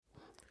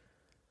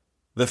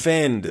The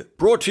FEND,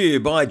 brought to you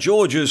by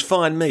George's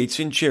Fine Meats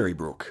in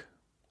Cherrybrook.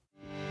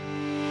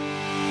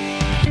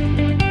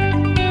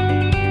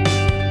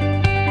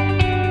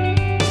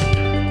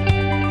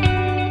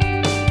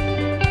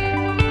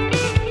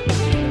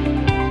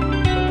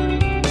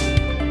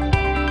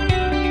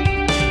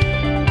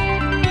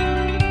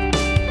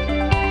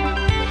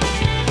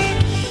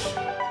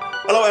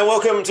 Hello and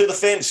welcome to the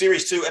FEND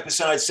Series 2,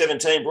 Episode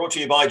 17, brought to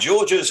you by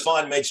George's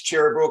Fine Meats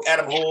Cherrybrook.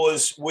 Adam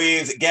Hawes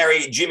with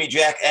Gary Jimmy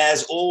Jack,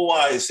 as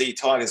always, the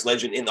Tigers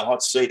legend in the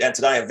hot seat. And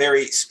today a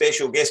very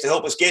special guest to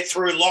help us get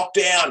through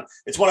lockdown.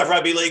 It's one of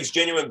rugby league's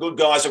genuine good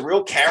guys, a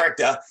real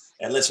character.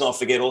 And let's not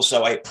forget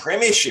also a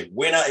premiership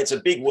winner. It's a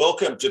big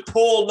welcome to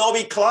Paul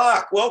Nobby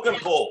Clarke. Welcome,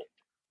 Paul.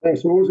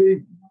 Thanks,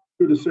 Horsey.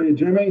 Good to see you,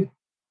 Jimmy.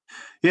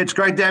 Yeah, it's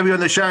great to have you on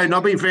the show,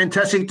 Nobby.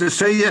 Fantastic to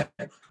see you.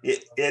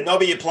 Yeah,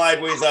 Nobby, you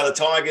played with the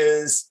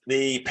Tigers,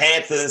 the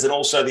Panthers, and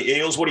also the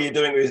Eels. What are you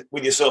doing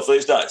with yourself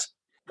these days?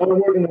 I'm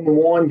working in the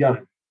wine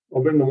game.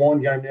 I've been in the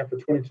wine game now for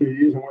 22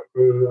 years. I work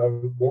for a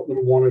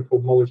little winery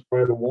called Molly's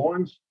Creative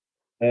Wines.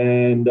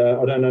 And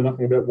I don't know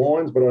nothing about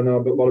wines, but I know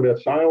a lot about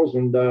sales.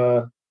 And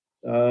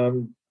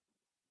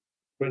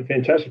been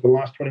fantastic for the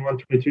last 21,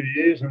 22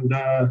 years. And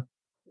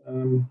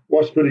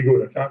life's pretty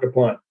good. I can't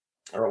complain.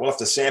 All right, we'll have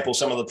to sample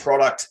some of the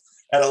product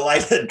at a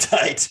later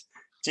date.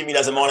 Jimmy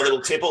doesn't mind a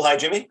little tipple. Hey,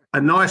 Jimmy? A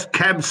nice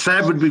cab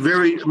sab would be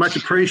very much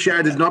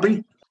appreciated,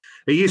 Nobby.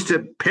 He used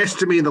to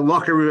pester me in the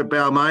locker room at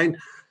Balmain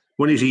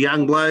when he's a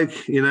young bloke,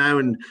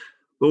 and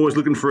always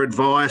looking for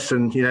advice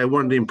and,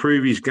 wanted to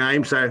improve his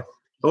game. So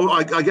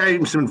I gave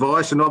him some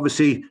advice, and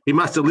obviously he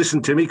must have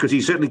listened to me because he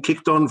certainly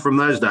kicked on from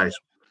those days.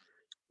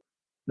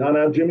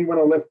 No, Jimmy, when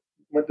I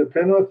went to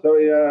Penrith,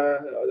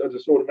 I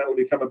just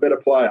automatically become a better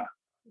player.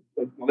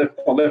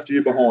 I left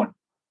you behind.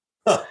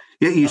 Huh.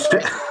 Yeah,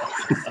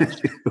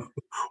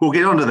 we'll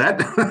get on to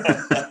that.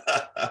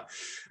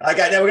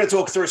 Okay, now we're going to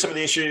talk through some of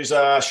the issues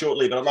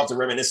shortly, but I'd love to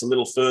reminisce a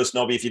little first,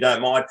 Nobby, if you don't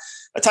mind.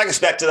 Take us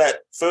back to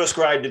that first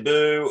grade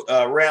debut,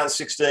 round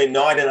 16,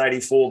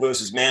 1984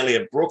 versus Manly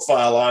at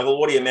Brookvale Oval.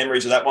 What are your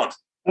memories of that one?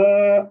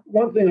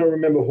 One thing I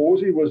remember,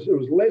 Horsey, was it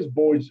was Les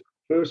Boyd's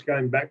first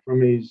game back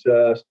from his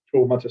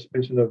 12-month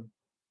suspension of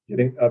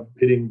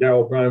hitting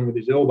Darryl Brown with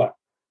his elbow.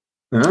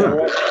 I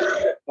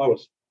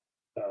was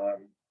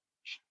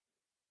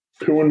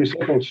cooing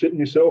myself, I was shitting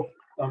myself,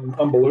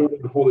 unbelievable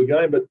before the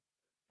game. But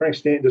Frank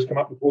Stanton just come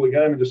up before the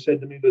game and just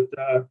said to me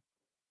that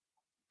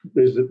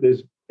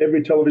there's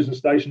every television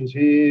station's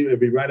here,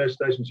 every radio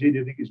station's here. Do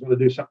you think he's going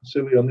to do something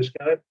silly on this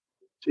game?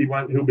 He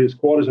won't. He'll be as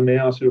quiet as a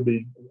mouse. He'll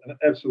be an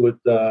absolute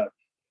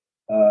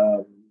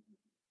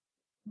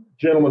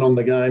gentleman on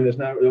the game. There's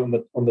no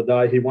on the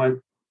day he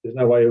won't. There's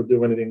no way he'll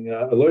do anything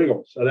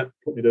illegal. So that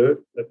put me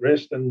to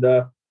rest. And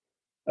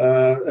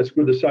it's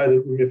good to say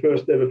that when we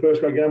first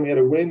grade game, we had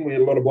a win. We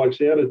had a lot of blokes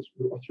out. It's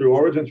through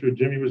Origin, through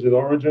Jimmy was at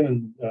Origin,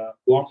 and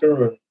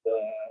Blocker and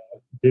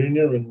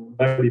Junior and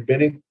maybe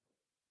Benning,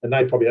 and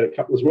they probably had a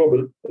couple as well.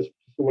 But it's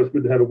always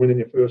good to have a win in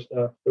your first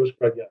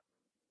grade game.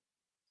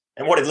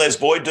 And what did Les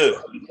Boyd do?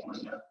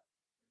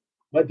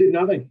 They did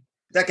nothing.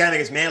 That game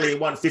against Manly, you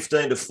won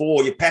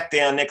 15-4. You packed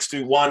down next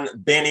to one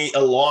Benny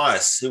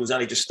Elias, who was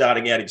only just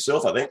starting out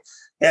himself, I think.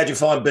 How'd you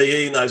find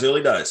BE in those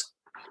early days?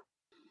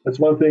 That's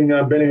one thing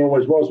Benny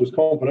always was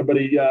confident, but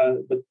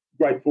but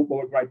great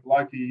footballer, great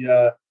bloke.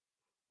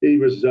 He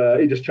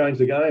just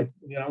changed the game.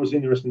 It was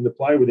interesting to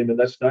play with him at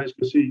that stage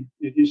because he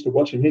used to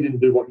watch him. He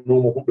didn't do what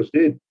normal hookers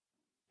did.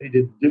 He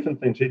did different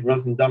things. He'd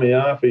run from dummy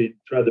half. He'd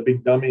throw the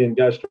big dummy and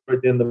go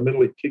straight down the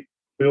middle. He'd kick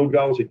field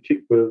goals. He'd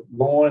kick for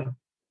line.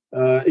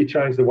 He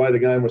changed the way the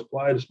game was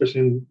played, especially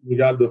in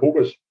regard to the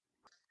hookers.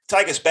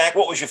 Take us back.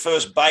 What was your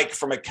first bake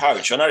from a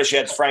coach? I noticed you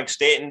had Frank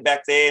Stanton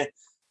back there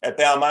at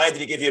Balmain.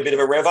 Did he give you a bit of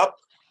a rev up?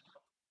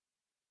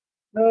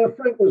 No,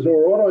 Frank was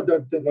all right. I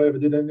don't think I ever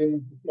did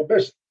anything. My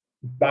best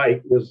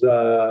bake was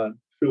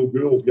Phil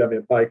Gould gave me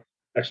a bake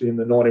actually in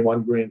the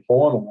 91 grand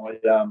final.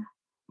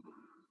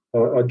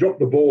 I dropped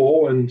the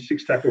ball and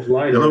 6 tackles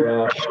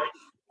later,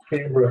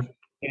 Canberra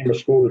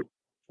scored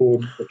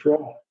a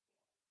try.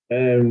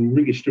 And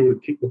Ricky Stewart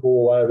had kicked the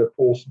ball over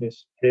Paul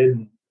Smith's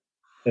head.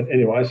 And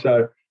anyway,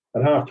 so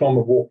at half-time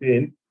I walked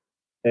in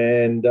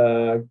and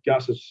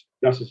Gus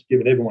has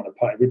given everyone a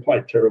pay. We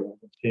played terrible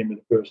against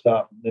Canberra the first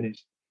half. And then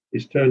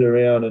he's turned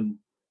around and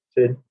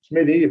said,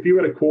 Smithy, if you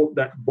had caught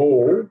that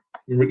ball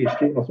in Ricky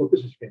Stewart, and I thought,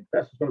 this is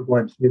fantastic. I'm going to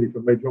blame Smithy for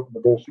me dropping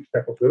the ball 6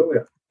 tackles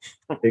earlier.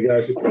 He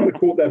goes, if you had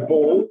caught that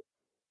ball,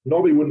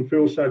 Nobby wouldn't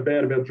feel so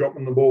bad about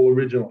dropping the ball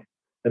originally.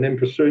 And then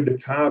proceeded to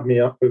carve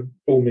me up and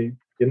pull me.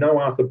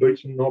 Arthur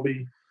Beach and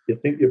Nobby, you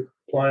think you're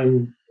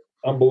playing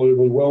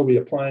unbelievably well, but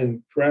you're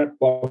playing crap,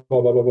 blah,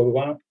 blah, blah, blah, blah,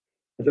 blah.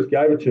 I just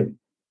gave it to him.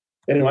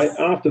 Anyway,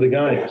 after the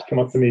game, he's come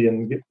up to me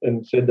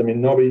and said to me,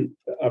 Nobby,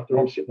 after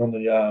I'm sitting on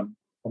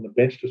the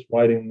bench just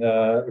waiting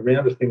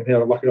around, just thinking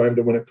how lucky I am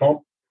to win a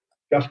comp,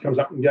 Gus comes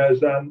up and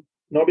goes,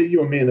 Nobby, you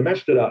were man of the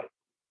match today.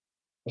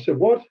 I said,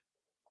 what?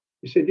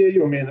 He said, yeah,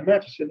 you were man of the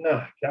match. I said,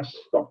 no, Gus,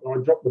 stop.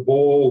 And I dropped the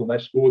ball and they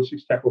scored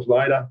 6 tackles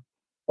later.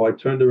 I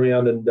turned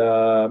around and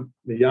the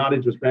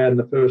yardage was bad in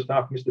the first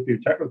half, missed a few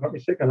tackles. But my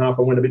second half,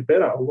 I went a bit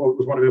better. I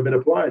was one of our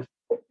better players.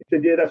 He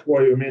said, yeah, that's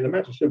why you were man of the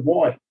match. I said,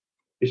 why?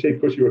 He said,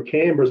 because you were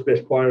Canberra's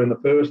best player in the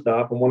first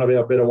half and one of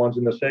our better ones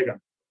in the second.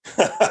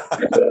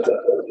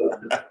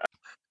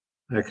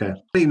 Okay.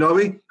 Hey,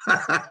 Nobby,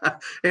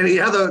 any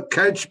other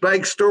Coach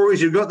Bake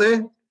stories you've got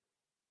there?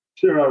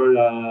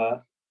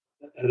 Ciro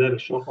had a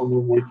shock on the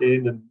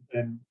weekend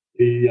and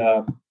he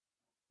got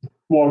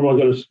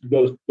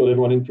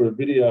everyone in for a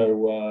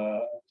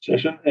video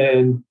session,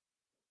 and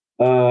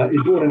he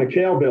brought in a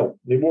cowbell.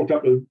 And he walked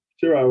up to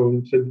Ciro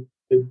and said,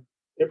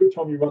 every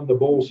time you run the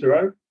ball,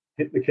 Ciro,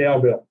 hit the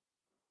cowbell.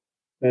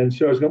 And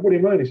Ciro's going, what do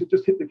you mean? He said,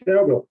 just hit the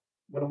cowbell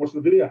when I watch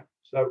the video.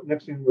 So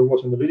next thing we're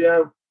watching the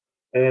video,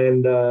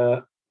 and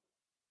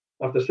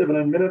after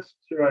 17 minutes,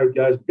 Ciro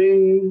goes,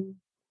 bing,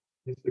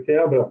 hits the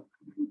cowbell.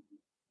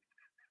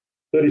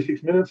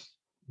 36 minutes,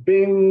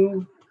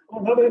 bing,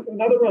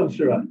 another run,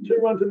 Ciro. 2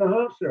 runs and a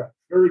half, Ciro.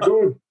 Very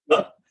good.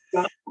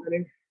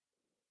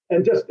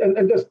 And just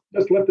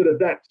left it at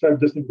that. So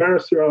just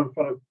embarrassed Ciro in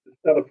front of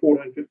the other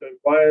 14, 15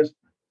 players,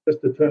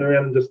 just to turn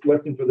around and just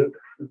left him for the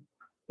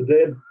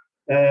dead.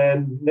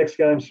 And next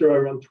game, Ciro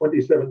run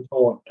 27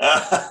 times.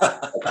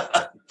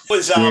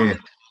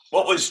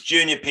 What was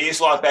Junior Pearce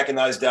like back in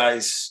those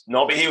days,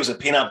 Nobby? He was a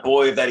pin-up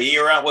boy of that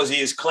era. Was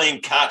he as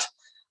clean cut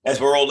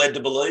as we're all led to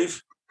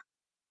believe?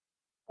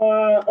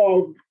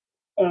 On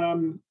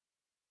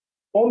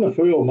the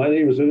field, mate,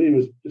 he was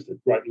just a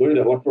great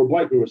leader. Like for a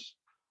bloke who was,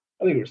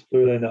 I think he was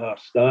 13 and a half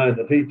stone,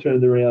 that he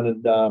turned around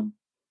and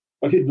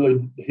he'd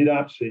lead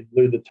hit-ups, he'd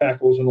lead the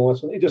tackles and all that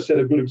stuff. He just set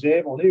a good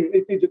example. And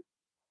he just,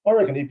 I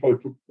reckon he probably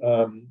put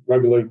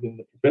rugby league in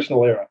the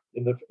professional era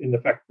in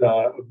the fact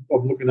of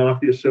looking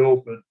after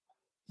yourself and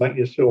making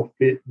yourself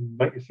fit and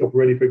making yourself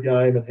ready for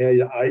game and how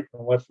you ate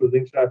and all that sort of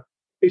thing. So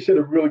he set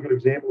a really good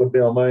example of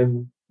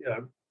Balmain,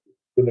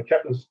 when the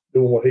captain's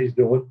doing what he's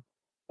doing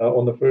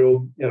on the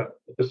field, you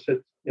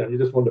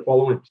just wanted to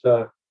follow him.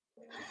 So,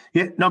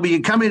 yeah, Nobby,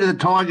 you come into the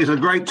Tigers at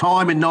a great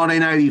time in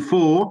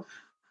 1984.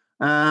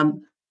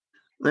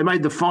 They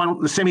made the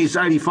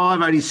semis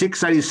 85,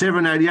 86,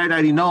 87, 88,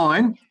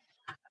 89.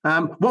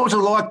 What was it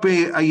like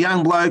being a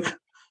young bloke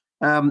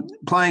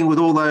playing with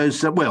all those,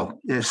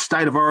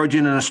 state of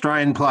origin and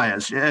Australian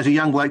players as a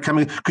young bloke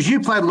coming? Because you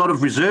played a lot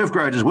of reserve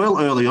grade as well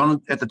early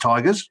on at the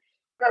Tigers.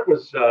 That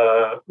was,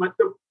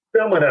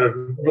 Balmain had a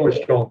really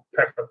strong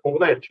pack of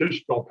forward. They had 2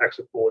 strong packs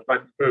of forwards,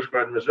 both first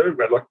grade and reserve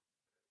grade. Like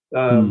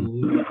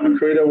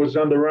Credo was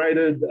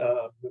underrated.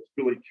 There was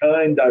Billy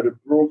Kane, David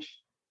Brooks,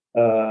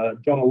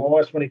 John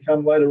Elias when he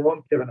came later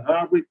on, Kevin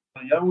Hardwick,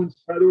 Tony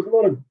Owens. So there was a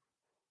lot of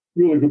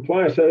really good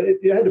players. So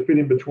you had to fit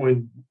in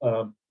between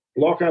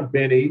Locker,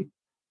 Benny,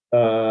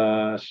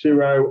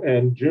 Ciro,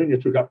 and Junior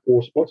took up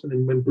 4 spots. And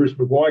then when Bruce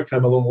Maguire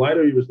came along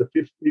later, he was the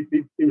 5th.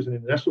 He was an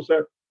international.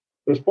 So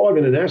there was 5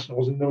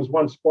 internationals, and there was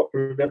 1 spot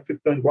for about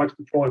 15 blokes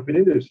to try and fit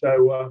into.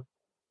 So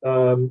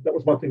that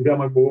was one thing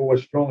Balmain were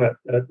always strong at.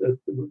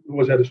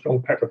 Always had a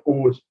strong pack of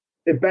forwards.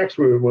 Their backs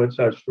weren't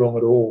so strong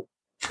at all.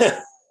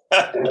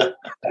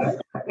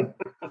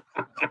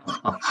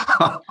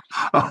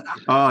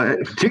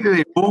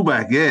 Particularly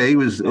fullback. Yeah, he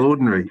was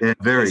ordinary. Yeah,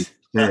 very.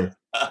 Yeah,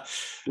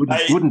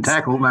 wouldn't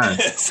tackle, no.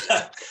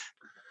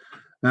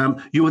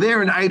 You were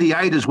there in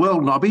 '88 as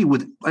well, Nobby,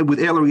 with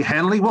Ellery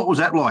Hanley. What was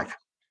that like?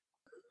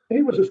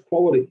 He was just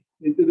quality.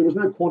 There was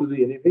no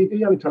quantity in him.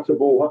 He only touched the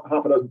ball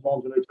half a dozen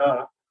times in each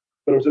half,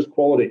 but it was just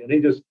quality. And he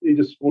just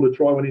scored a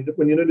try no one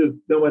needed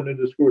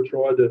to score a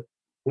try to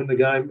win the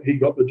game. He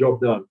got the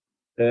job done.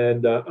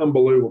 And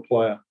unbelievable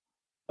player.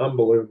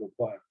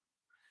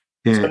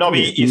 Yeah. So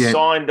Nobby, you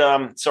signed.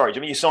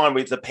 Jimmy, you signed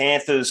with the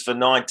Panthers for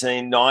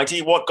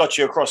 1990. What got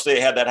you across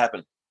there? How'd that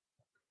happen?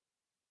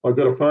 I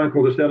got a phone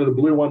call just out of the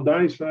blue one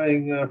day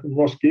saying from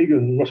Ross Gigg,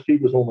 and Ross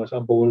Gigg was almost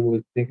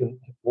unbelievably thinking,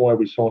 why are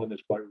we signing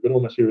this player? We could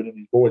almost hear it in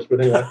his voice. But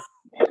anyway,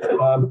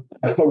 I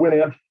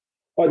went out.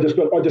 I just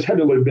had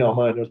to leave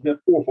Balmain. There was about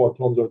 4 or 5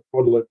 times I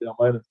tried to leave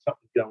Balmain and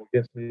something going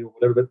against me or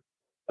whatever. But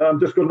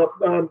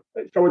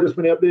so I just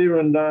went out there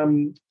and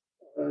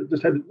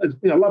just had,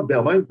 I love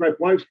Balmain, great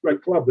blokes,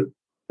 great club, but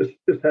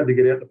just had to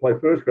get out to play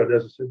first grade,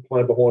 as I said,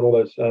 playing behind all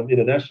those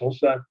internationals.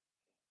 So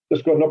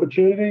just got an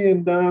opportunity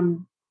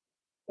and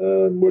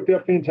worked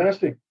out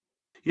fantastic.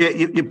 Yeah,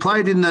 you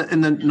played in the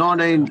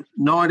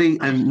 1990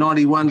 and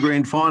 91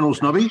 grand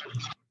finals, Nobby.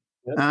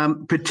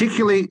 Yep.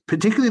 Particularly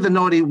the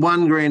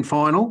 91 grand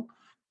final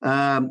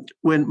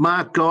when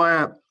Mark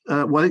Geyer,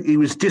 he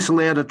was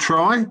disallowed a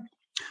try,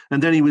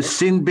 and then he was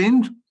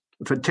sin-binned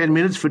for 10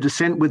 minutes for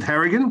dissent with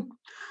Harrigan.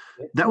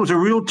 Yep. That was a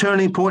real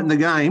turning point in the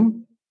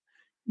game.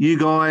 You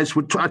guys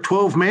were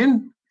 12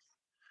 men,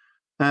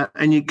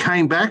 and you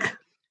came back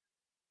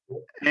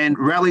and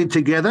rallied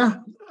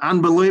together.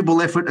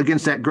 Unbelievable effort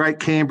against that great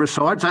Canberra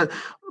side. So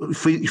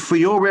for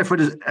your effort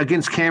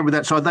against Canberra,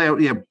 that side,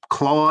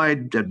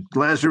 Clyde,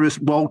 Lazarus,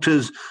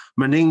 Walters,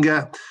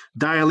 Meninga,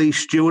 Daly,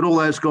 Stewart, all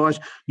those guys.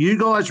 You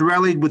guys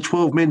rallied with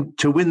 12 men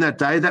to win that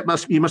day.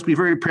 You must be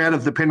very proud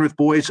of the Penrith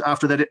boys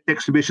after that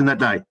exhibition that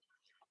day.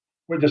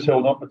 we just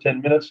held on for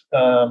 10 minutes.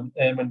 And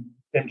when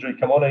MG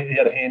come on, he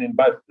had a hand in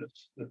both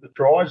the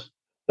tries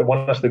that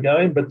won us the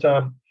game. But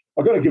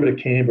I've got to give it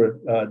to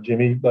Canberra,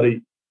 Jimmy.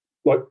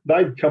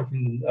 They'd come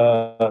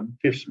from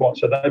fifth spot,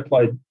 so they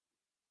played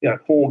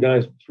 4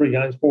 games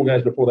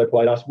before they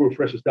played us. We were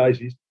fresh as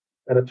daisies,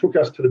 and it took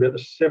us to about the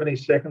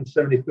 72nd,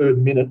 73rd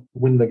minute to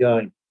win the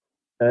game.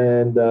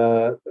 And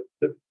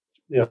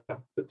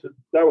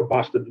they were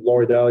busted.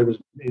 Laurie Daly was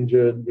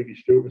injured, Ricky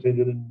Stewart was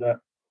injured, and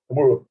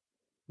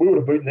we would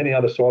have beaten any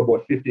other side by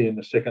 50 in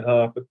the second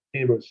half. But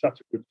Canberra was such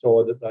a good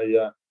side that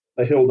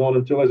they held on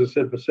until, as I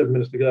said, for 7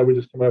 minutes to go, we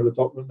just came over the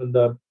top of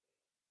them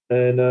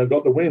and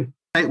got the win.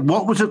 Hey,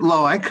 what was it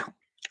like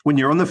when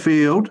you're on the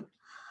field?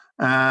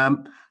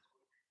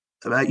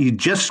 You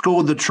just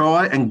scored the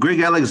try, and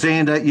Greg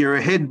Alexander, you're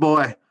ahead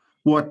by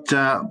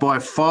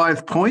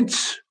 5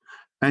 points,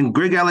 and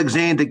Greg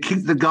Alexander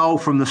kicked the goal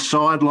from the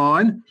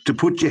sideline to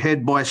put you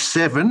ahead by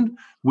 7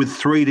 with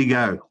 3 to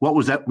go. What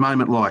was that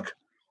moment like?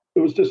 It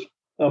was just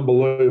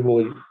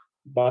unbelievable,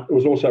 but it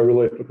was also a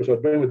relief because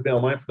I'd been with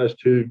Balmain for those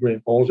 2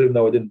 grand finals, even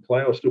though I didn't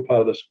play. I was still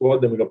part of the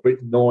squad. Then we got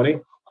beaten 90,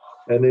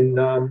 and then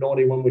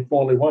 90 when we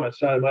finally won it.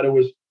 So, mate, it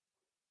was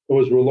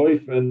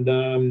relief, and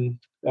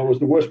I was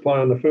the worst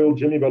player on the field,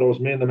 Jimmy, but I was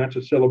man of the match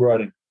at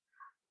celebrating.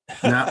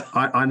 No,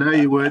 I know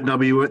you weren't,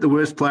 Nobby. You weren't the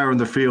worst player on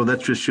the field,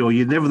 that's for sure.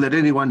 You never let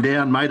anyone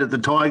down, mate, at the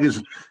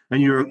Tigers,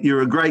 and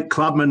you're a great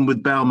clubman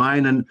with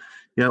Balmain, and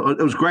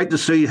it was great to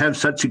see you have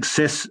such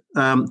success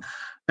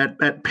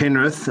at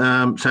Penrith.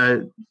 I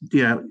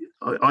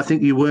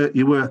think you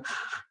were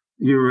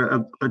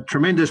a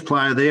tremendous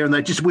player there,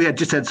 and we had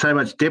just had so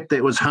much depth.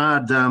 It was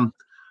hard to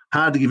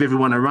give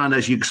everyone a run,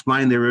 as you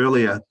explained there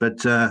earlier.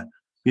 But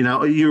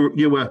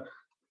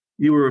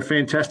you were a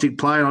fantastic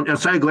player. I'm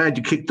so glad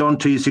you kicked on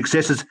to your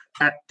successes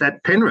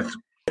at Penrith.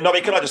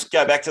 Nobby, can I just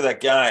go back to that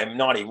game,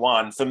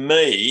 91? For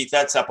me,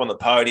 that's up on the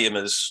podium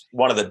as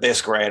one of the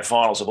best grand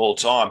finals of all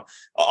time.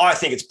 I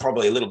think it's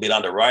probably a little bit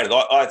underrated.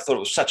 I thought it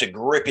was such a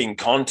gripping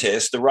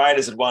contest. The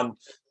Raiders had won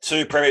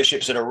 2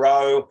 premierships in a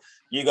row.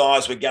 You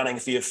guys were gunning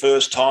for your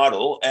first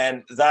title,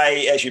 and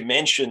they, as you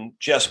mentioned,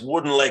 just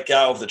wouldn't let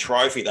go of the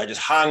trophy. They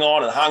just hung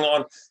on and hung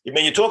on. I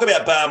mean, you talk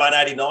about Balmain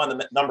 89,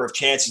 the number of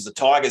chances the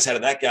Tigers had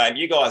in that game.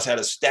 You guys had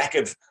a stack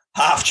of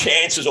half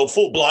chances or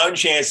full-blown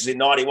chances in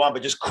 91,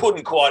 but just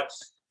couldn't quite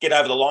get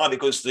over the line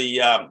because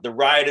the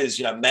Raiders,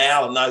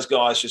 Mal and those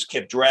guys just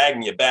kept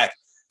dragging you back.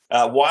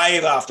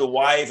 Wave after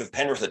wave of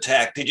Penrith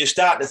attack. Did you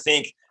start to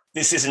think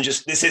this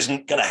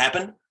isn't going to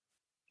happen?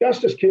 Gus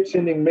just kept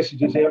sending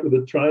messages out with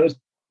the trainers.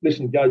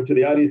 Listen, go to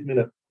the 80th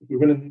minute. If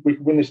we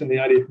win this in the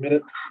 80th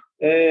minute.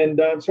 And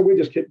so we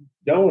just kept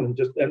going.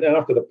 And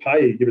after the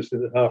pay he gave us at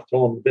half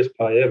time, the best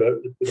pay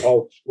ever, the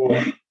whole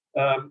squad,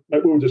 we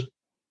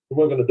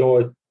weren't going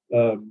to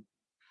die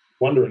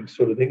wondering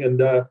sort of thing.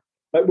 And a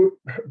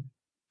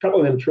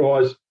couple of them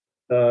tries,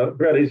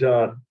 Brad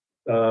Izzard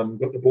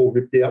got the ball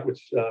ripped out,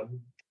 which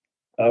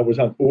was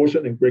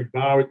unfortunate. And Greg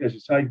Barr, as you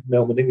say,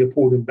 Mal Meninga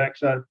pulled him back.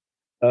 So,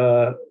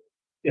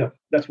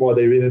 that's why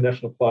they're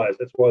international players.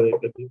 That's why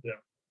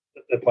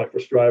they play for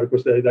Australia,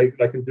 because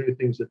they can do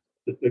things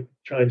that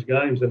change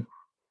games. And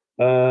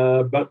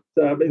but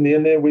in the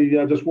end, there we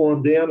just wore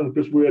them down, and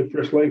because we had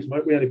fresh legs,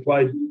 mate,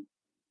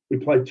 we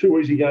played 2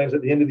 easy games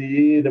at the end of the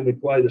year. Then we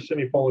played a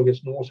semi-final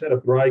against North, had a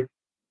break,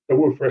 but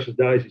we were fresh as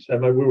daisies. So,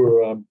 mate, we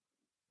were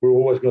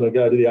always going to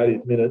go to the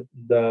 80th minute.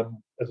 And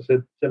as I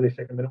said,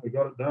 72nd minute, we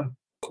got it done.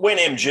 When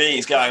MG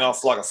is going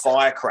off like a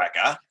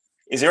firecracker,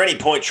 is there any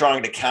point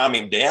trying to calm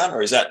him down,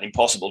 or is that an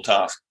impossible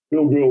task?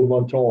 Bill Gould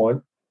one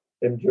time,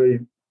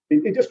 MG.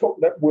 He just got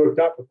that worked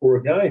up before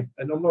a game.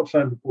 And I'm not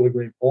saying before the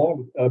grand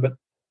final, but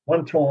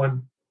one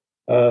time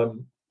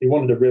he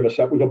wanted to rev us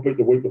up. We got beat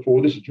the week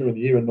before. This is during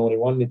the year in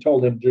 91. And he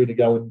told MG to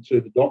go and see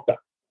the doctor.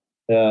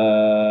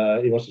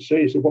 He wants to see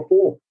you. He said, what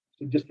for?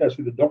 He said, just go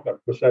see the doctor.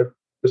 Because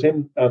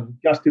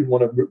Gus didn't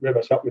want to rev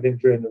us up with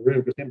MG in the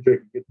room because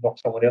MG could knock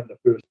someone out in the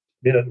first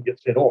minute and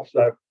get sent off.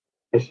 So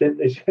he sent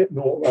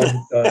North, and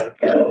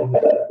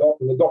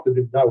the doctor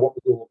didn't know what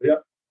it was all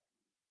about.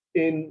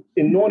 In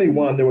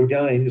 91, there were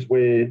games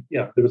where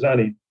there was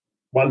only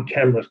one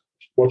camera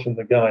watching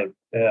the game.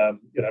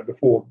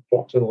 Before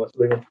Fox and all that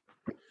thing.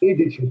 He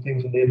did some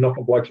things and then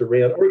knocking blokes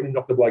around. I reckon he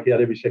knocked a bloke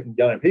out every second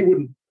game. MG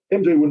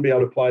wouldn't be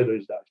able to play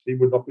these days. He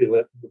would not be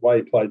allowed the way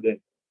he played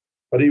then.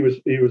 But he was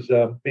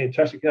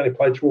fantastic. He only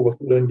played 12 or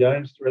 14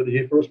 games throughout the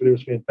year for us, but he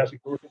was fantastic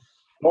for us.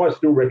 And I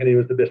still reckon he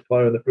was the best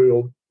player in the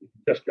field.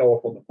 Just go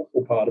off on the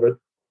football part of it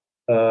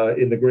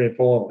in the grand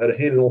final. Had a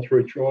hand in all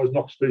 3 tries.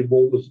 Knocked Steve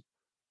Walters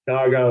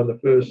cargo in the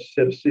first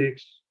set of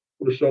 6.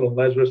 Put a shot on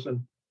Lazarus,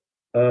 and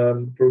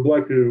for a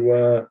bloke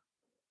who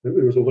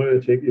was a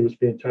lunatic, it was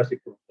fantastic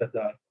for that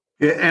day.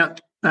 Yeah,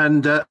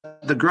 and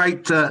the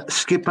great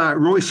skipper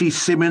Royce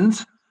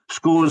Simmons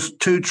scores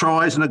 2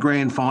 tries in a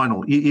grand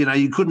final.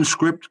 You couldn't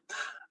script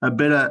a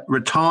better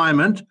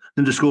retirement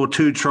than to score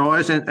 2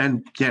 tries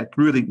and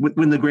really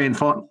win the grand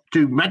final,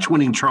 2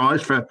 match-winning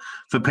tries for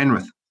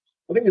Penrith.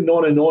 I think in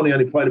 1990 he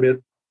only played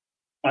about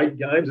 8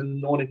 games, and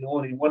in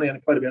 1991 he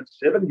only played about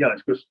 7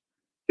 games because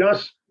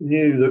Gus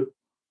knew that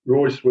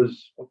Royce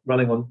was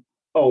running on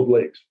old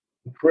legs.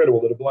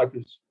 Incredible that a bloke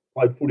who's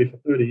played footy for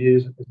 30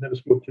 years and has never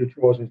scored 2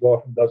 tries in his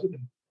life and does it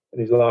in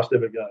his last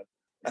ever game.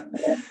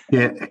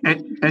 Yeah,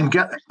 and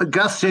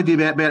Gus said to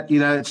you about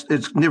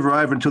it's never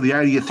over until the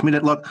 80th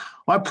minute. Like,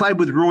 I played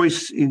with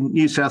Royce in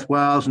New South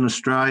Wales and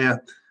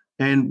Australia,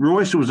 and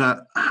Royce was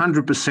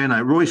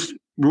 100%.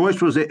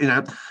 Royce was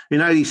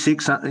in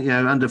 '86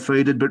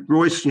 undefeated, but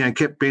Royce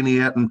kept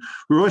Benny out, and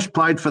Royce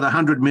played for the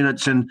 100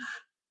 minutes, and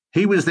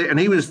he was there, and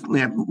he was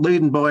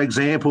leading by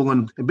example,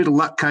 and a bit of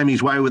luck came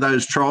his way with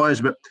those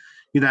tries, but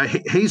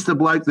he's the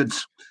bloke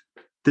that's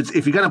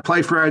if you're going to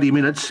play for 80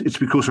 minutes, it's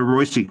because of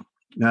Royce.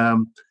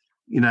 And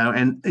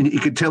you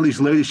could tell his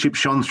leadership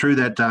shone through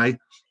that day,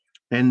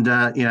 and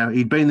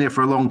he'd been there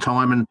for a long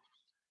time, and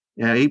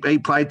he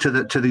played to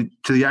the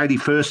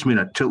 81st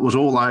minute till it was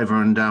all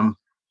over, and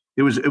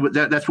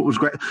that's what was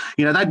great.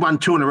 They'd won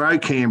 2 in a row,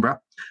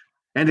 Canberra,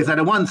 and if they'd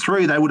have won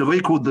 3, they would have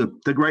equalled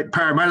the great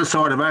Parramatta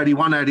side of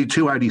 81,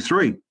 82,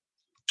 83.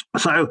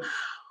 So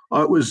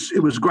it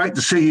was great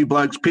to see you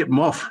blokes pip them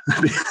off.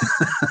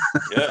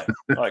 Yeah,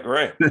 I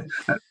agree.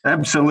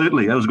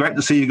 Absolutely. It was great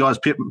to see you guys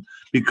pip them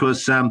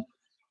because, as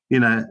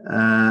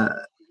I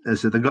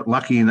said, they got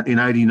lucky in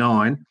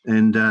 89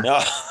 and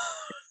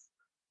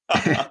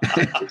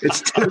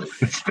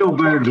it still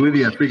burns with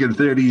you, freaking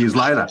 30 years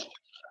later.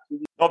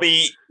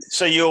 Nobby,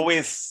 so you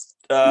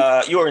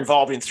were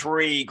involved in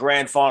 3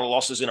 grand final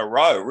losses in a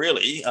row,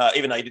 really.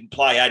 Even though you didn't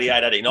play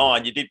 88,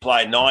 89, you did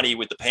play 90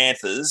 with the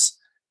Panthers,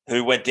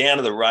 who went down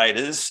to the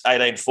Raiders,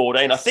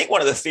 18-14. I think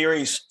one of the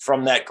theories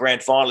from that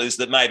grand final is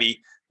that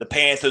maybe the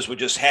Panthers were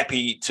just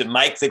happy to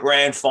make the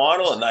grand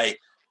final and they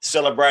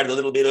celebrated a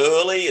little bit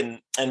early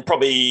and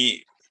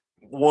probably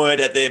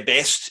weren't at their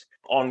best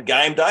on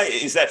game day.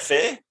 Is that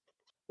fair?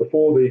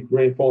 Before the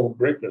grand final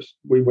breakfast,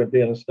 we went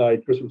down and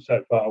stayed, because it was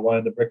so far away,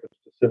 and the breakfast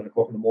was at 7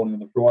 o'clock in the morning on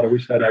the Friday. We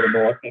stayed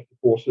overnight at the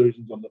Four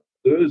Seasons on the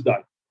Thursday.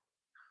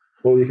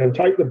 Well, you can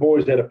take the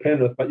boys out of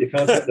Penrith, but you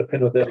can't take the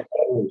Penrith out of the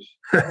boys.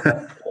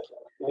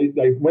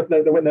 They went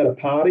and had a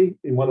party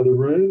in one of the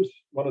rooms.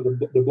 One of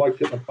the blokes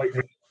kept on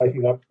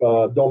taking up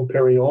Dom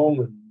Perignon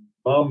and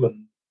Mum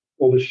and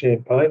all this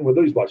champagne. Well,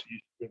 these blokes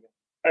used to drink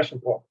passion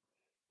pop.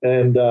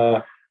 And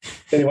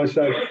anyway,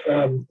 so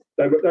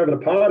they were having a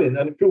party, and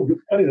it felt good.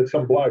 Only that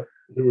some bloke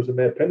who was a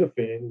mad Penrith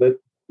fan let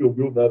Phil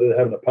Gould know they're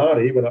having a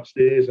party. He went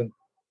upstairs and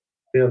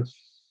found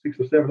 6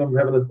 or 7 of them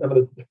having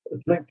a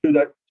drink,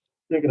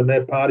 drinking a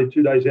mad party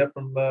 2 days out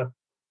from a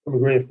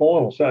grand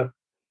final. So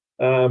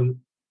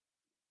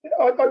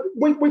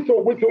we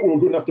thought we were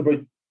good enough to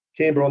beat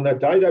Canberra on that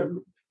day.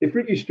 If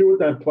Ricky Stewart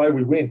don't play,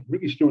 we win.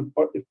 Ricky Stewart,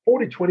 if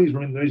 40-20s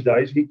were in these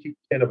days, he kicked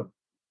 10 of them.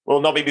 Well,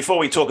 Nobby, before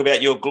we talk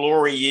about your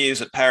glory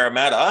years at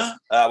Parramatta,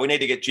 we need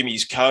to get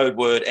Jimmy's code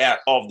word out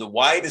of the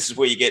way. This is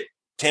where you get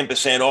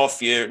 10%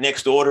 off your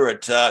next order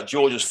at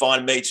George's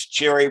Fine Meats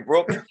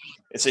Cherrybrook.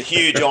 It's a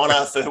huge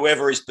honour for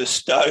whoever has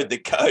bestowed the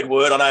code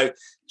word. I know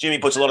Jimmy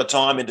puts a lot of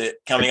time into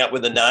coming up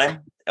with a name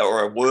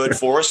or a word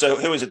for us. So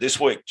who is it this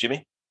week,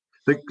 Jimmy?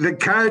 The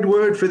code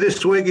word for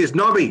this week is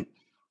Nobby.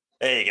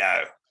 There you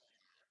go.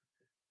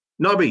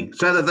 Nobby.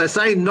 So that they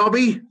say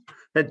Nobby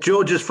at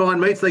George's Fine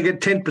Meats, they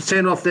get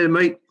 10% off their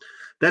meat.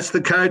 That's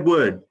the code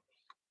word.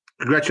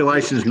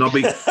 Congratulations,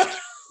 Nobby.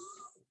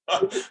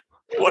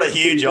 What a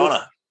huge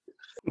honour.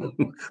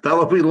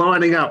 They'll be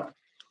lining up.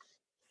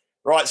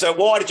 Right, so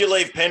why did you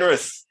leave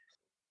Penrith?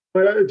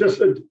 I just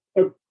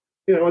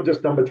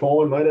done my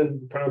time, mate,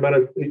 and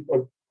Parramatta,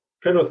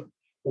 Penrith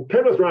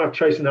were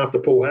chasing after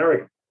Paul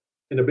Harrigan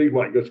in a big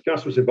way because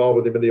Gus was involved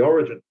with him in the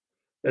Origin.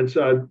 And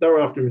so they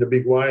were after him in a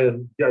big way,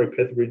 and Gary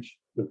Petheridge,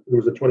 who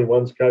was a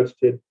 21s coach,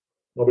 said,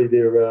 I'll be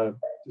there,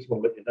 just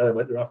want to let you know,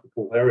 mate, they're after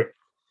Paul Harrigan.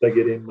 They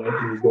get in, mate,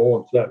 and he's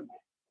gone. So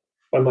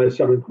I made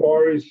some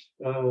inquiries.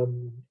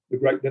 The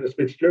great Dennis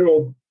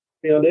Fitzgerald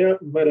found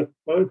out and made a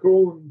phone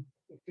call, and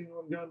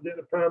I'm going down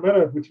to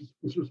Parramatta, which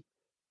was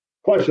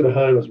closer to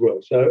home as well.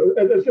 So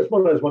it's just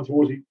one of those ones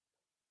where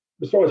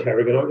besides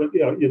Harrigan,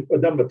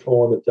 I've done my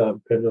time at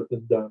Penrith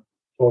and time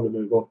to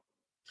move on.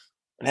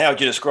 And how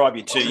would you describe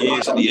your 2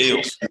 years at the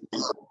Eels?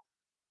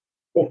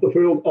 Off the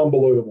field,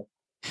 unbelievable.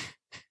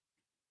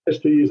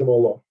 Best 2 years of my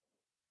life.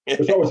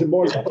 Because I was in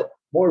my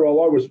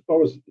role, I was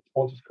the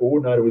sponsors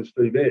coordinator with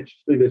Steve Edge.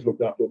 Steve Edge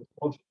looked after all the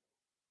sponsors.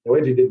 Now,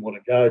 Edgy didn't want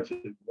to go.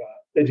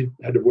 Edgy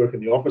had to work in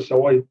the office,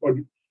 so I'd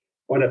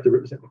have to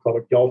represent the club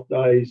at golf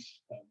days,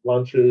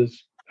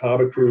 lunches,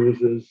 harbour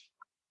cruises,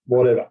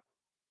 whatever.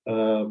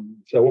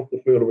 So off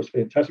the field, it was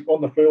fantastic. On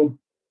the field,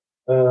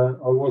 I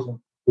wasn't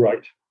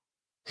great.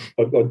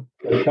 I'd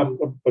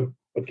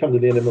come to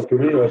the end of my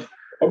career.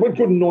 I went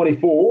good in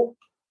 94.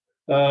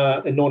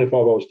 In 95, I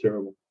was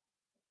terrible.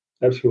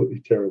 Absolutely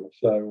terrible.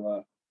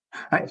 So,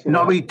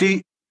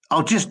 Nobby,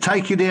 I'll just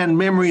take you down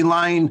memory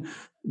lane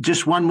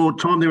just one more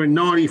time there in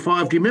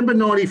 95. Do you remember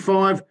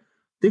 95? I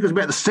think it was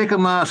about the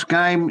second last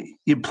game.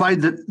 You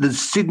played the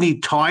Sydney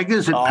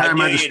Tigers at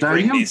Parramatta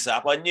Stadium.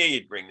 I knew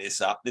you'd bring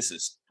this up. This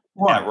is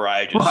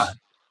outrageous. What?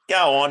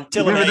 Go on.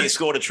 Tell them how you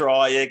scored a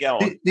try. Yeah, go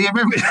on. Do you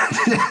remember?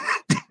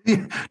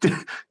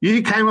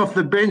 You came off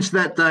the bench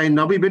that day,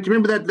 Nobby, but do you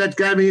remember that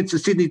game against the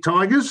Sydney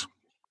Tigers?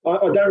 I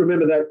don't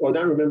remember that. I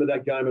don't remember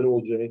that game at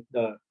all, Jimmy.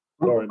 No,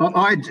 sorry.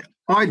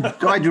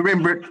 I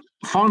remember it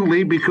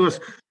fondly because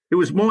it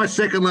was my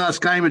second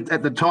last game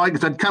at the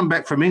Tigers. I'd come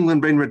back from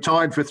England, been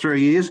retired for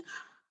 3 years.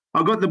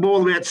 I got the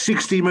ball about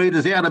 60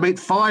 metres out. I beat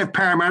 5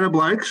 Parramatta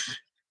blokes.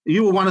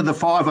 You were one of the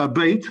 5 I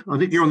beat. I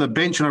think you're on the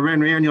bench, and I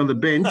ran around you on the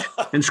bench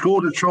and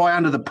scored a try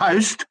under the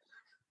post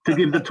to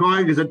give the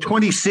Tigers a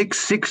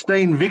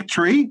 26-16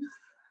 victory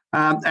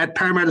at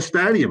Parramatta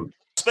Stadium.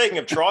 Speaking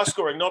of try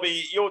scoring,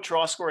 Nobby, your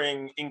try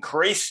scoring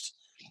increased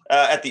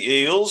at the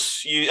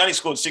Eels. You only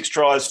scored 6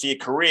 tries for your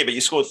career, but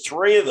you scored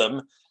 3 of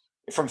them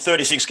from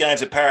 36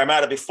 games at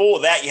Parramatta. Before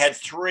that, you had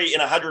 3 in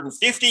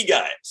 150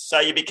 games. So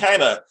you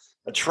became a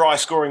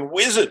try-scoring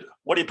wizard.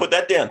 What do you put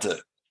that down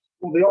to?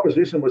 Well, the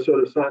opposition was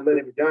sort of saying, let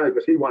him go,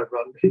 because he won't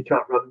run. He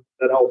can't run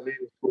that old man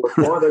for a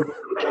try. They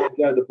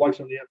go the blokes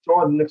on the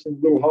outside, and the next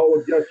little hole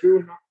would go through,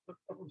 and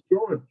that was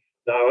scoring.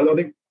 No, I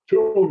think 2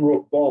 of them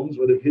were bombs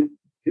where they'd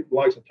hit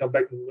blokes and come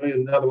back to me,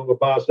 and another one was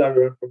passed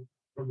over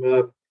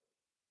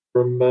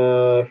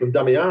from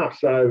dummy half.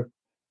 So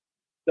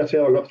that's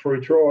how I got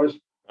 3 tries.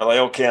 Oh, they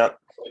all count.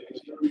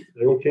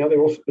 They all count.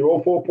 They're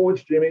all 4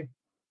 points, Jimmy.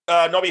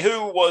 Nobby,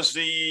 who was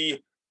the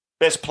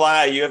best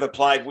player you ever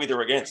played with or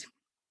against?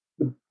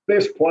 The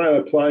best player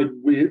I played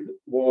with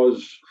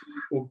was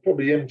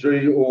probably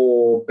MG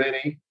or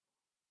Benny.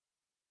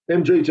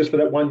 MG just for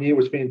that 1 year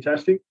was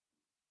fantastic.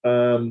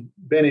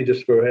 Benny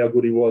just for how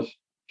good he was,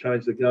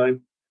 changed the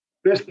game.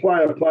 Best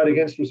player I played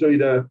against was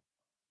either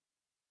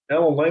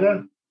Alan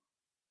Langer,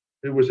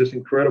 who was just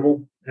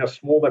incredible, how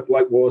small that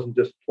bloke was and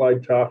just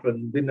played tough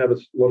and didn't have a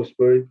lot of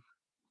speed,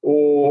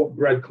 or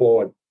Brad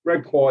Clyde.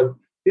 Brad Clyde,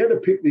 you had to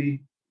pick the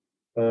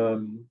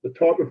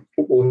type of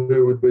footballer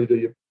who would be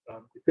the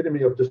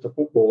epitome of just a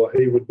footballer.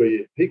 He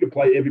could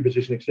play every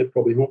position except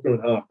probably hooker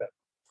and halfback.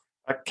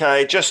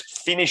 Okay, just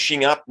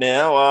finishing up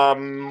now.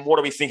 What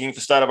are we thinking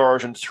for State of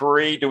Origin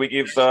 3? Do we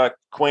give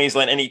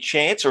Queensland any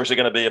chance, or is it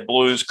going to be a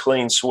Blues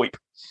clean sweep?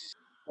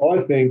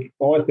 I think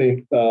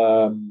Queensland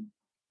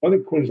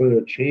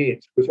have a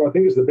chance because I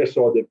think it's the best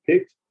side they've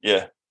picked.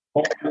 Yeah.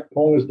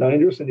 Pong is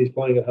dangerous and he's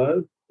playing at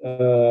home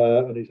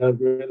on his home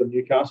ground of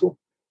Newcastle.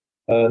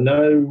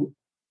 No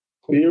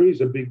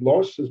Cleary's a big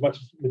loss as much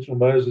as Mitchell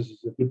Moses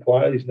is a good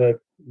player. He's no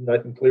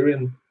Nathan Cleary.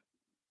 And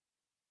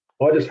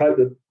I just hope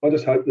that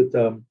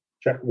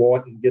Jack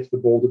White gets the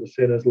ball to the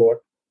centres like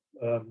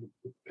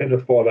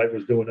Penrith 5'8"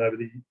 was doing over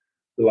the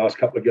last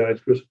couple of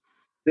games because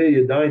they're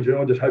your danger.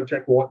 I just hope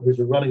Jack White, who's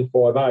a running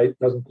 5'8",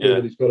 doesn't feel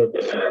that he's got to be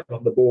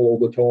on the ball all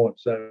the time.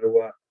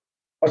 So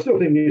I still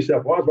think New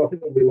South Wales, but I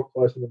think it'll be a lot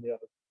closer than the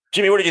others.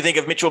 Jimmy, what did you think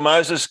of Mitchell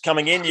Moses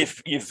coming in?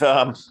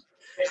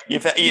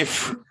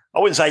 I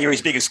wouldn't say you're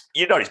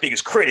not his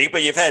biggest critic,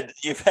 but you've had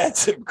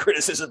some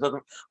criticism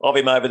of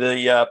him over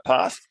the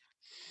past.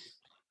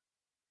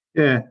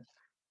 Yeah.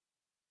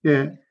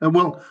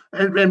 Well,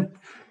 and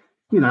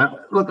you know,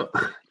 look,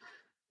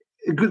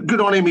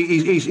 good on him.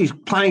 He's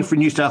playing for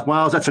New South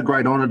Wales. That's a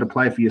great honour to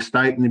play for your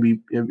state,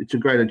 and it's a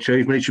great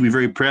achievement. He should be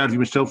very proud of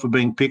himself for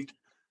being picked.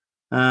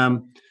 I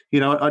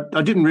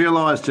didn't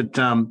realise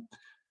that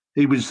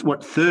he was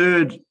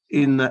third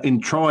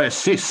in try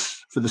assists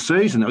for the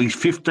season. He's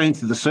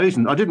 15th of the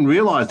season. I didn't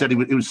realise that he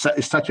had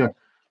such a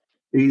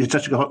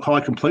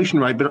high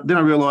completion rate. But then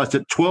I realised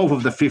that 12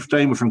 of the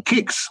 15 were from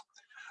kicks.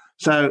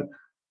 So.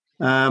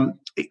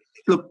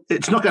 Look,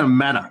 it's not going to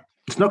matter.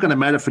 It's not going to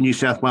matter for New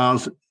South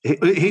Wales.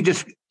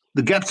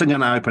 The gaps are going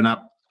to open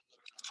up.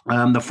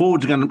 The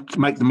forwards are going to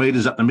make the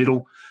metres up the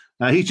middle.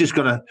 He's just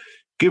got to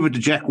give it to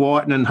Jack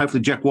White, and then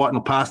hopefully Jack White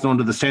will pass it on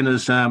to the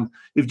centres. If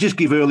you just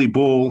give early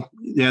ball,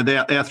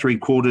 our 3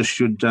 quarters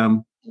should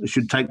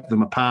take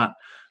them apart.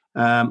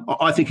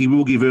 I think he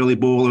will give early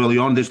ball early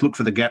on. Just look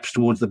for the gaps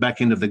towards the back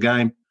end of the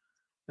game.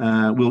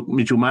 Will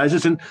Mitchell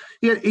Moses, and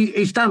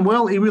he's done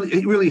well. He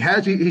really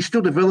has. He's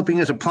still developing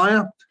as a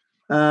player.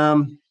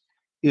 But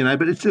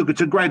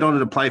it's a great honour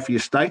to play for your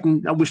state,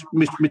 and I wish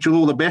Mitchell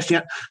all the best.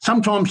 Yeah,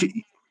 sometimes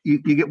you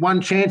get one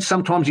chance,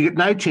 sometimes you get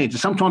no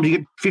chances, sometimes you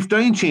get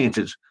 15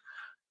 chances.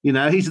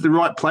 He's at the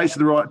right place at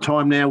the right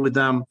time now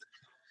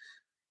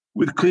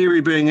with Cleary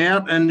being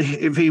out, and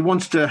if he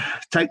wants to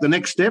take the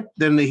next step,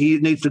 then he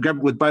needs to grab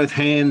it with both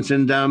hands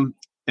and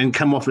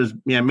come off as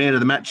man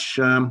of the match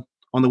on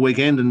the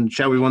weekend and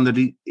show everyone that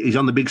he's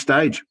on the big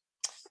stage.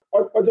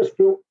 I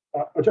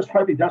just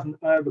hope he doesn't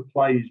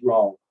overplay his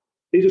role.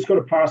 He's just got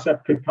to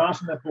keep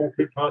passing that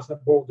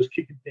ball, just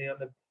kick it down.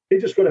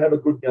 He's just got to have a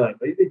good game.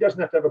 He doesn't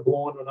have to have a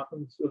blind or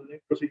nothing sort of thing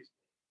because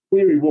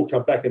Cleary will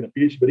come back in the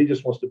future, but he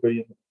just wants to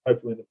be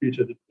hopefully in the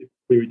future that if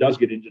Cleary does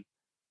get injured,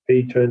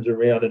 he turns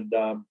around and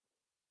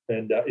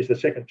is the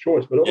second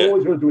choice. But all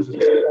he's got to do is a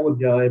solid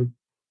game,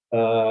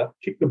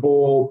 kick the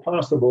ball,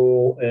 pass the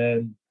ball,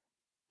 and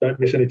don't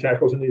miss any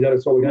tackles, and he's had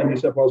a solid game. New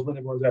South Wales win,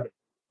 everyone's happy.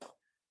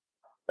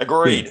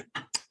 Agreed.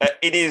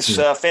 It is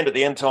FEND at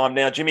the end time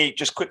now. Jimmy,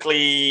 just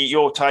quickly,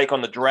 your take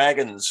on the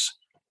Dragons,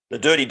 the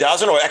Dirty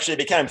Dozen, or actually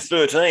became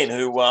 13,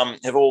 who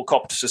have all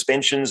copped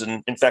suspensions,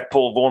 and in fact,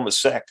 Paul Vaughan was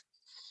sacked.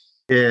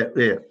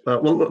 Yeah.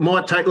 Well, it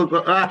might take, look,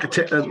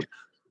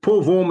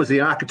 Paul Vaughan was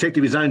the architect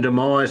of his own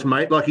demise,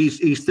 mate. Like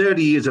he's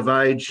 30 years of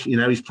age. You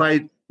know, he's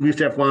played New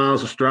South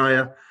Wales,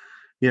 Australia.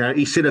 You know,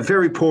 he set a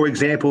very poor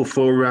example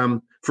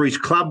for his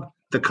club,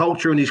 the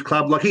culture in his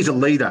club. Like he's a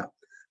leader,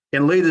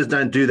 and leaders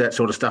don't do that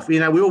sort of stuff. You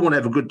know, we all want to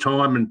have a good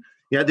time, and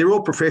you know, they're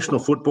all professional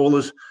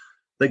footballers.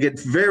 They get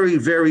very,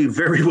 very,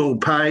 very well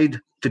paid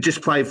to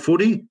just play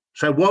footy.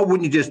 So why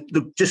wouldn't you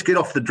just get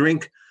off the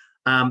drink?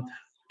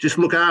 Just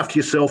look after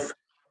yourself.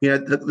 You know,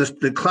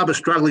 the club is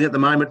struggling at the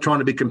moment, trying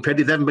to be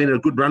competitive. They haven't been in a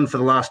good run for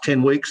the last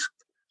 10 weeks.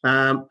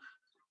 You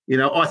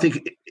know, I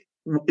think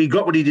he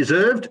got what he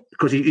deserved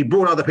because he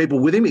brought other people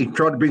with him. He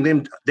tried to bring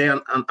them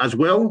down as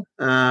well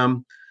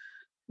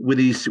with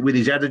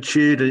his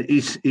attitude and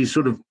his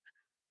sort of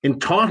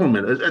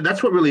entitlement. And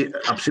that's what really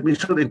upset me,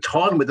 sort of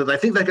entitlement, that they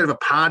think they can have a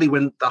party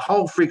when the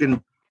whole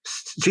freaking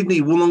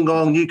Sydney,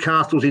 Wollongong,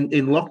 Newcastle's in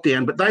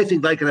lockdown, but they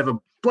think they can have a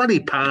bloody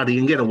party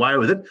and get away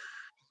with it.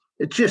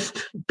 It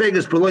just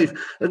beggars belief.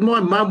 As my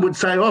mum would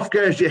say, off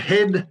goes your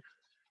head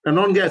and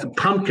on goes a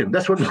pumpkin.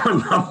 That's what my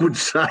mum would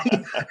say.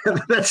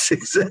 And that's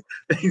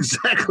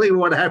exactly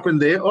what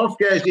happened there. Off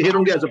goes your head,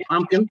 on goes a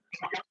pumpkin,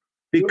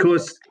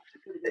 because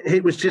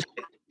it was just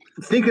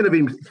thinking of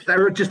him. They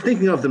were just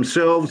thinking of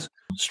themselves.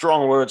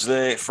 Strong words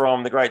there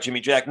from the great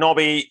Jimmy Jack.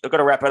 Nobby, I've got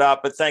to wrap it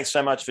up, but thanks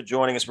so much for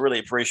joining us. Really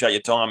appreciate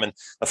your time and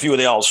a few of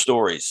the old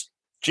stories.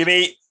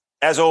 Jimmy,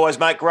 as always,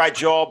 mate, great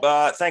job.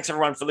 Thanks,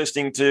 everyone, for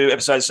listening to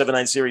episode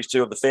 17, series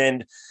 2 of The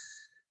Fend.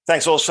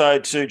 Thanks also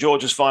to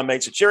George's Fine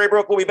Meats at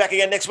Cherrybrook. We'll be back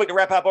again next week to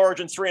wrap up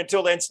Origin 3.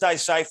 Until then, stay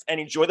safe and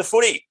enjoy the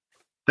footy.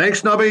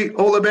 Thanks, Nobby.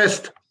 All the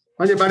best.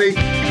 On you,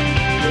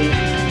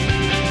 buddy.